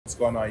What's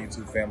going on,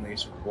 YouTube family?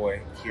 It's your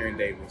boy, Kieran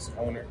Davis,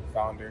 owner,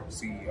 founder,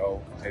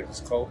 CEO,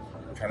 ContagiousCo.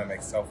 We're trying to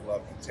make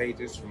self-love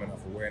contagious through mental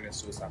health awareness,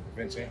 suicide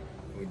prevention,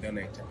 and we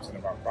donate 10%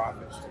 of our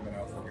profits to mental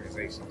health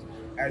organizations.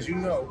 As you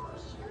know,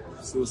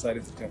 suicide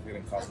is the 10th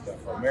leading cause of death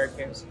for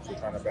Americans, so we're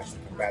trying our best to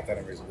combat that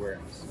and raise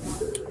awareness.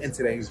 In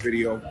today's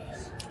video,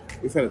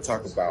 we're going to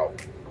talk about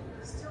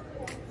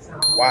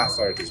why I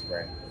started this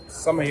brand.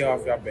 Some of y'all,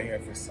 if y'all been here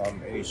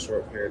for any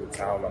short period of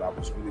time when I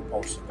was really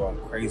posting, going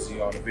crazy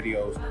on the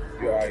videos,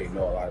 you already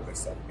know a lot of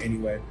this stuff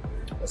anyway.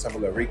 Let's have a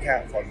little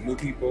recap for the new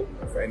people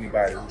and for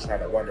anybody who's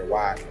trying to wonder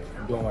why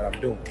I'm doing what I'm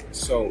doing.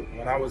 So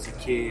when I was a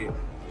kid,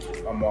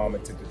 my mom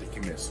attempted to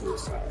commit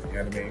suicide, you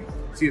know what I mean?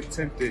 She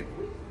attempted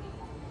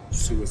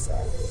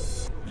suicide,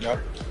 you know?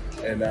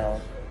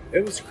 And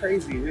it was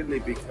crazy really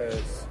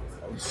because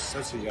I was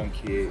such a young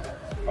kid.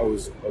 I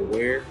was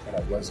aware, but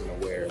I wasn't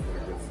aware of what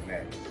it really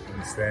meant, you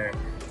understand?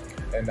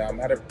 And I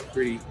had a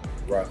pretty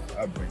rough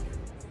upbringing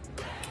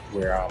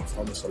where I was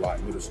homeless a lot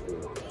in middle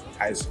school,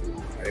 high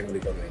school. I didn't really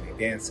go to any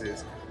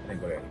dances, I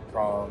didn't go to any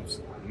proms,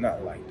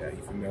 nothing like that,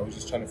 you feel me? I was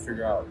just trying to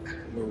figure out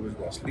where we was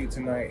gonna sleep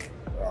tonight,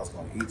 what I was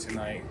gonna eat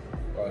tonight,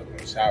 where I was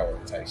gonna shower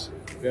type shit,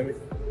 you feel me?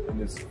 And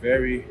it's a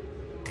very,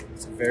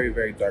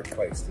 very dark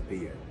place to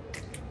be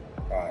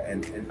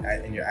in.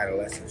 In your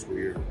adolescence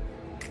where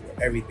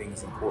everything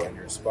is important,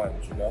 you're a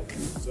sponge, you know?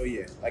 So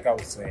yeah, like I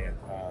was saying,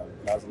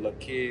 when I was a little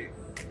kid,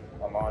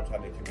 my mom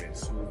tried to commit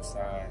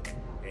suicide,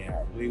 and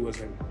I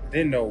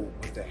didn't know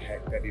what the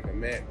heck that even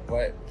meant,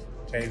 but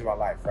changed my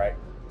life, right?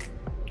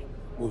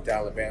 Moved to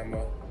Alabama,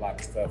 a lot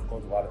of stuff, go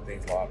through a lot of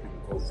things a lot of people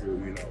go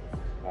through, you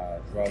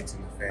know, drugs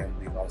in the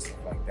family, a lot of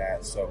stuff like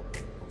that. So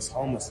I was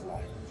homeless a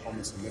lot,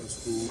 homeless in middle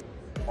school,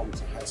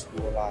 homeless in high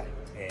school a lot,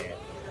 and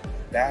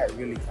that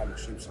really kind of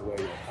strips away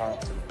your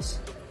confidence.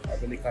 That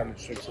really kind of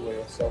strips away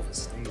your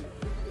self-esteem.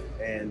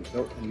 And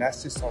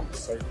that's just on the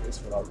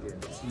surface without getting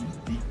too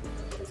deep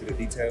into the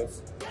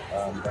details.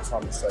 That's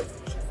on the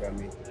surface, you feel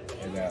me?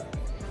 And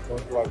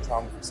going through a lot of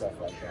trauma and stuff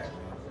like that,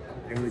 man.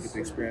 Didn't really get to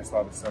experience a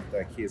lot of stuff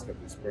that kids get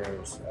to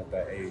experience at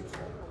that age,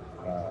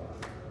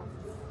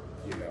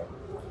 you know.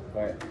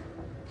 But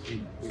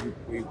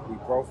we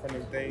grow from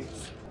them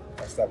things.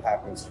 That stuff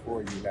happens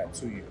for you, not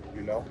to you,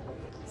 you know?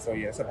 So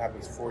yeah, stuff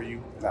happens for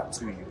you, not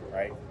to you,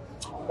 right?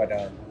 But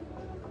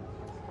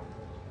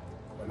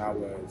when I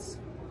was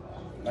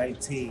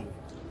 19,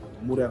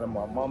 moved out of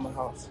my mama's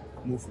house,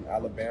 moved from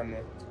Alabama,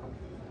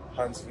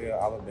 Huntsville,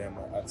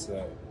 Alabama, up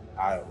to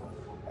Iowa,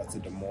 up to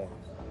Des Moines.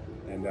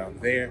 And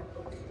there,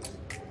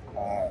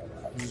 I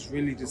was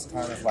really just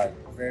kind of like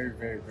very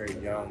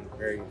young,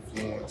 very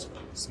influenced,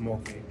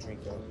 smoking,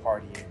 drinking,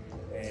 partying.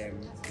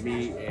 And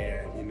me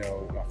and, you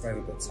know, my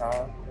friends at the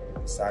time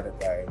decided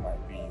that it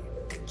might be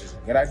just a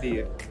good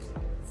idea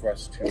for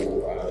us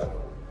to,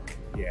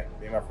 me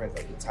and my friends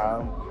at the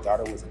time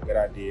thought it was a good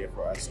idea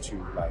for us to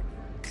like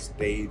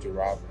stage a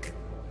robbery.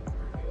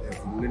 It's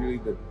literally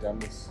the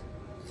dumbest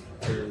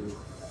thing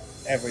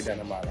ever done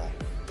in my life,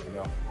 you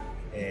know?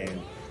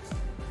 And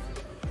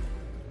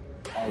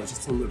I was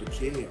just a little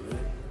kid,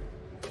 man.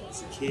 I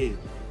was a kid.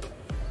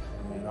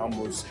 And I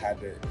almost had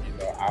to, you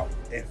know,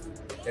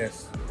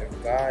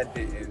 if God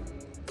didn't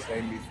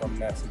save me from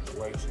that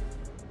situation,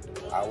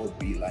 I would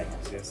be like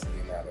just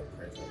getting out of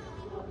prison,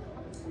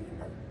 you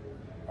know,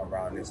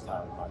 around this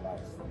time of my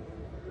life.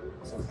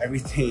 So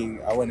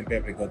everything, I wouldn't be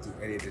able to go through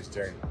any of this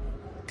journey.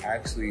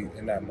 Actually,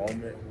 in that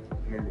moment, I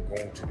remember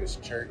going to this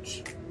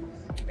church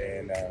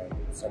and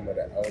some of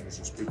the elders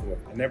were speaking with.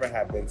 I never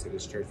had been to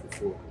this church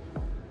before.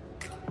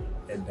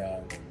 And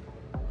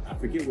I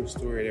forget what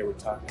story they were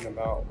talking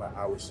about, but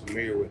I was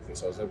familiar with it,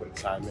 so I was able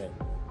to chime in.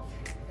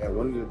 And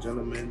one of the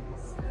gentlemen,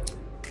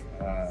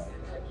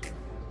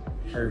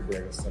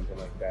 Herbert or something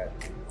like that,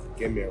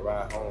 gave me a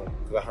ride home,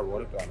 because I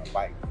rode up on a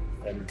bike.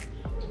 And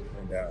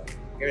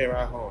gave me a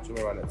ride home, took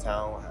me around the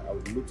town. I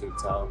was new to the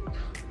town.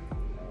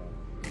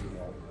 You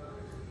know,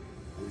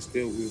 we were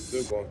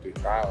still going through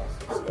trials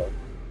and stuff.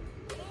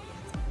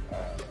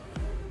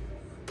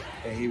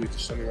 And he was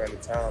just showing me around the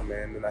town,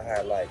 man. And I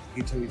had like,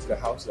 he took me to the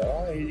house, like,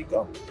 oh, here you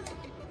go.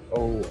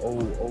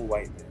 Old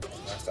white man.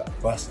 And I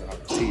started busting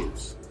out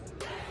tears.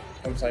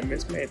 I was like,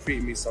 this man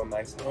treated me so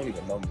nice, he don't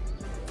even know me.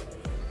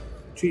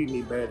 Treating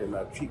me better than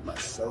I treat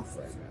myself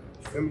right now.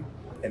 You feel me?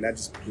 And that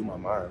just blew my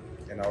mind.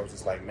 And I was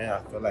just like, man, I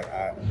feel like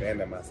I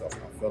abandoned myself.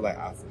 I feel like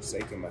I've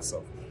forsaken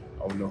myself.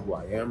 I don't know who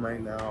I am right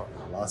now.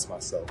 I lost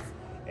myself.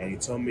 And he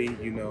told me,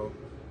 you know,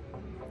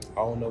 I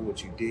don't know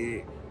what you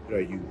did, but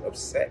are you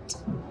upset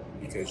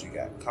because you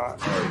got caught?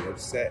 Or are you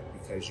upset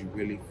because you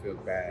really feel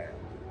bad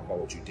about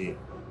what you did?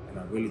 And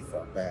I really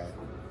felt bad.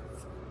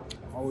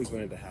 I always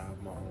wanted to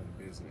have my own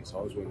business. I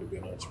always wanted to be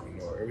an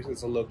entrepreneur. Ever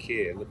since a little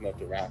kid, looking up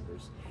the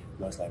rappers,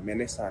 and I was like, man,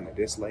 they signed to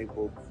this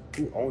label.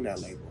 Who owned that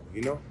label,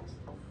 you know?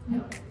 I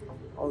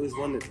always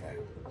wondered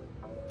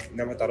that.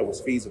 Never thought it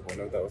was feasible.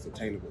 Never thought it was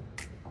attainable,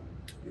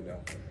 you know?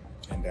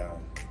 And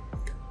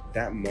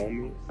that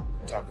moment,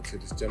 talking to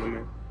this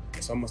gentleman,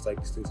 it's almost like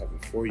he's still talking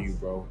for you,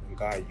 bro. And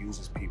God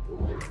uses people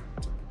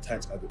to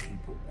touch other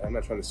people. And I'm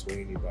not trying to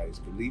sway anybody's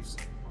beliefs,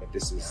 but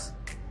this is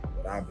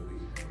what I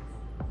believe.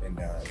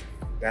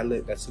 And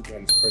that took me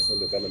on this personal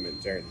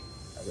development journey.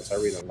 I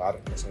started reading a lot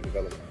of personal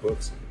development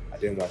books. I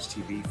didn't watch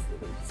TV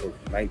for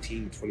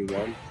 19 to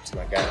 21 until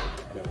I got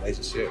in a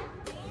relationship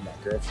with my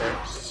girlfriend.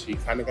 She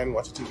kind of got me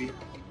watching TV,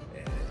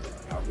 and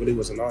I really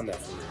wasn't on that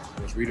for me.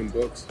 I was reading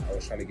books. I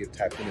was trying to get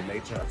tapped into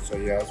nature. So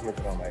yeah, I was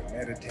working on like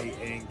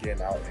meditating,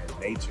 getting out in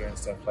nature and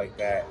stuff like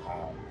that.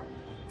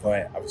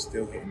 But I was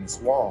still hitting this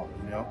wall,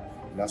 you know?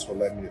 And that's what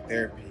led me to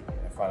therapy.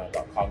 And finding out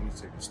about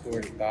cognitive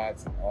restorative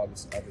thoughts and all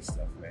this other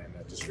stuff, man.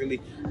 That just really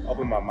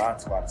opened my mind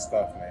to a lot of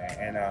stuff,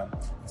 man.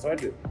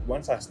 And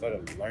once I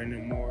started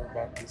learning more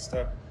about this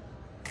stuff,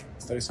 I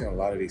started seeing a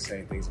lot of these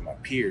same things in my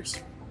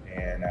peers.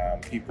 And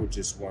people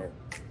just weren't,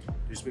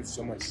 there's been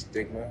so much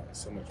stigma,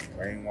 so much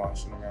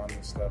brainwashing around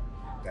this stuff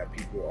that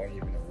people aren't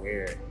even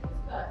aware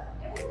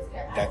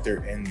that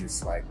they're in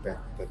this, like, that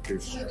they're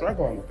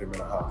struggling with their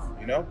mental health,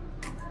 you know?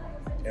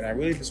 And I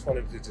really just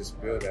wanted to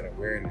just build that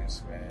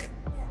awareness, man.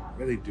 I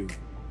really do.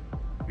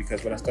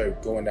 Because when I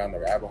started going down the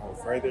rabbit hole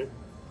further,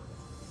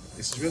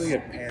 this is really a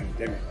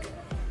pandemic.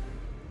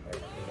 Like,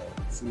 you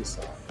know,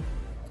 suicide.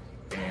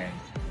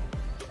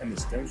 And it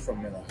stems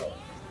from mental health.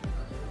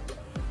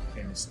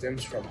 And it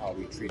stems from how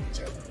we treat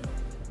each other.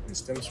 And it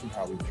stems from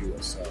how we view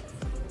ourselves.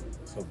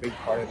 So a big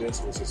part of this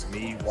was just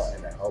me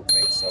wanting to help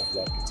make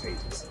self-love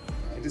contagious.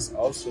 It just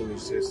also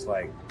is just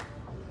like,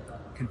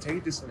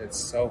 contagious in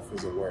itself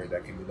is a word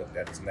that can be looked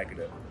at as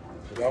negative,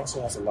 but it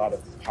also has a lot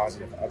of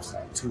positive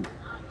upside too.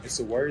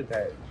 It's a word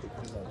that,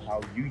 depending on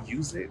how you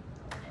use it,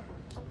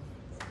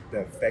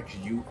 the effects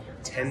you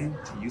tend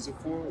to use it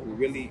for will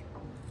really,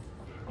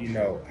 you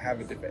know,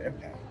 have a different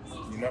impact,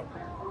 you know?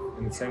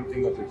 And the same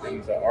thing with the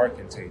things that are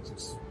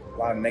contagious. A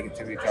lot of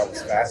negativity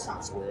travels fast in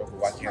this world, but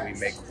why can't we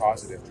make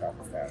positive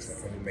travel fast?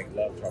 Why can't we make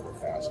love travel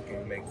fast? Why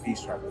can't we make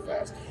peace travel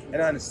fast?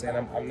 And I understand,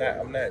 I'm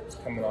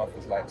not coming off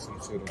as like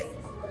some sort of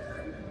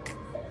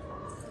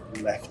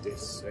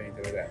leftist or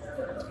anything like that.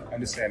 I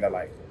understand that,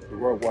 like, the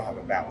world will have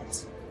a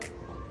balance.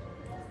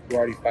 We're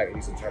already fighting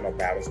these internal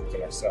battles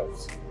within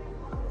ourselves.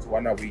 So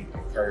why not we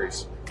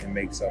encourage and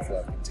make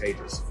self-love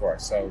contagious for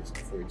ourselves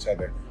and for each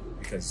other?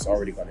 Because it's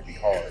already going to be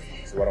hard.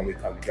 So why don't we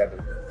come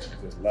together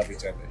and just love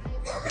each other?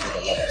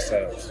 Because we love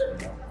ourselves,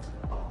 you know?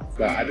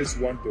 But I just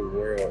want the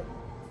world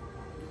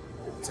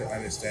to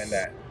understand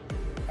that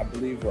I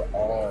believe we're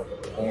all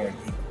born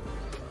equal.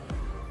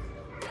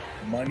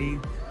 Money,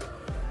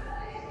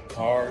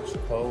 cars,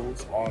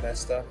 clothes, all that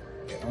stuff,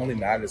 it only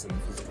matters in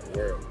the physical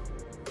world.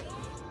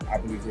 I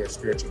believe we're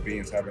spiritual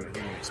beings having a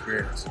human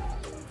experience.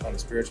 On a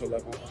spiritual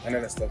level, none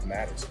of that stuff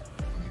matters.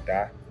 When you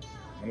die,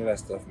 none of that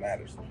stuff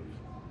matters.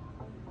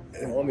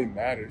 It only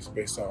matters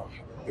based on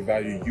the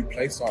value you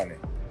place on it.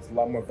 There's a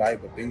lot more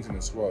valuable things in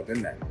this world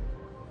than that.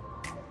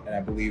 And I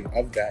believe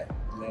of that,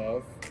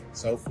 love,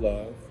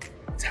 self-love,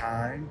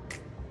 time,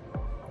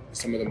 are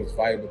some of the most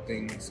valuable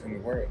things in the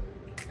world.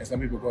 And some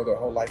people go their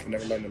whole life and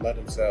never learn to love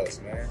themselves,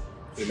 man.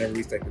 They never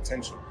reach their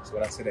potential. So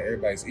when I say that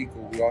everybody's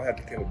equal, we all have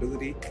the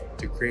capability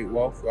to create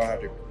wealth. We all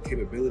have the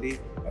capability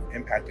of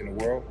impacting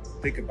the world.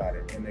 Think about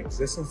it. In the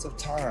existence of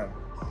time,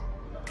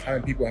 how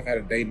many people have had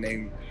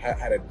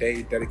a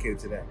day dedicated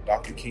to them?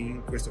 Dr.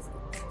 King,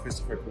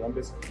 Christopher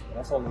Columbus, and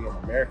that's only in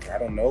America. I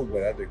don't know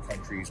what other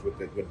countries,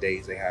 what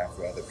days they have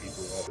for other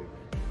people.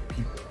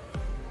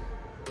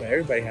 But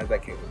everybody has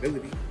that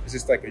capability. It's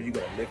just like, are you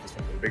gonna live for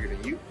something bigger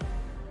than you?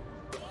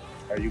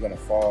 Are you gonna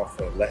fall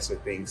for lesser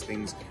things?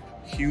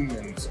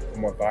 Humans are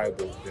more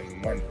valuable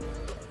than money.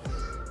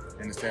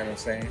 Understand what I'm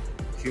saying?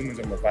 Humans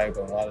are more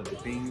valuable than a lot of the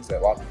things that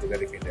a lot of people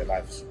dedicate their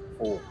lives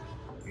for.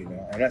 You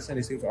know, I'm not saying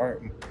these things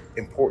aren't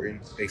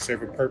important. They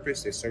serve a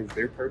purpose. They serve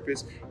their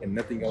purpose, and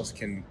nothing else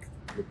can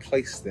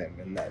replace them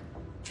in that.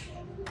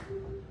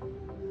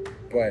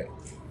 But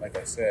like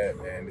I said,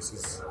 man, this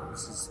is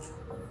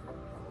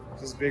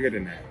bigger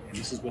than that, and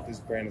this is what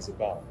this brand is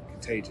about.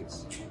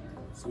 Contagious.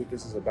 This is what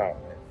this is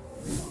about, man.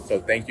 So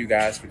thank you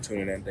guys for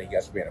tuning in. Thank you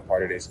guys for being a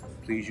part of this.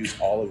 Please use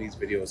all of these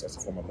videos as a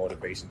form of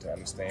motivation to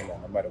understand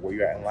that no matter where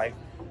you're at in life,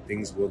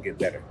 things will get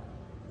better.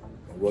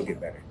 It will get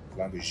better as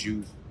long as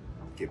you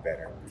get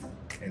better.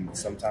 And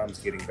sometimes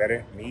getting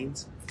better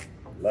means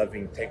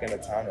taking the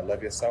time to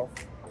love yourself.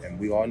 And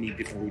we all need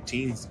different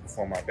routines to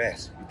perform our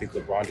best. You think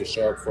LeBron just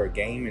show up for a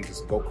game and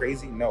just go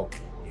crazy? No,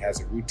 he has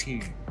a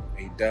routine.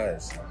 He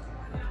does.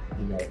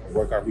 You know, a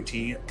workout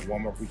routine, a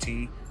warm-up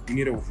routine. You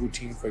need a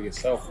routine for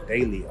yourself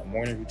daily, a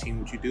morning routine,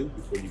 what you do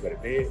before you go to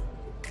bed,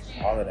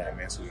 all of that,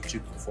 man, so that you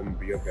can perform and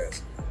be your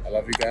best. I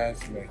love you guys.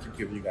 I'm going to keep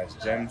giving you guys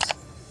gems.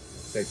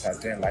 Stay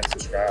tapped in, like,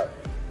 subscribe,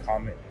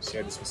 comment, and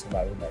share this with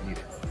somebody who might need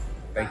it.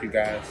 Thank you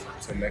guys.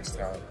 Until next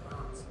time,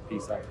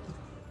 peace out.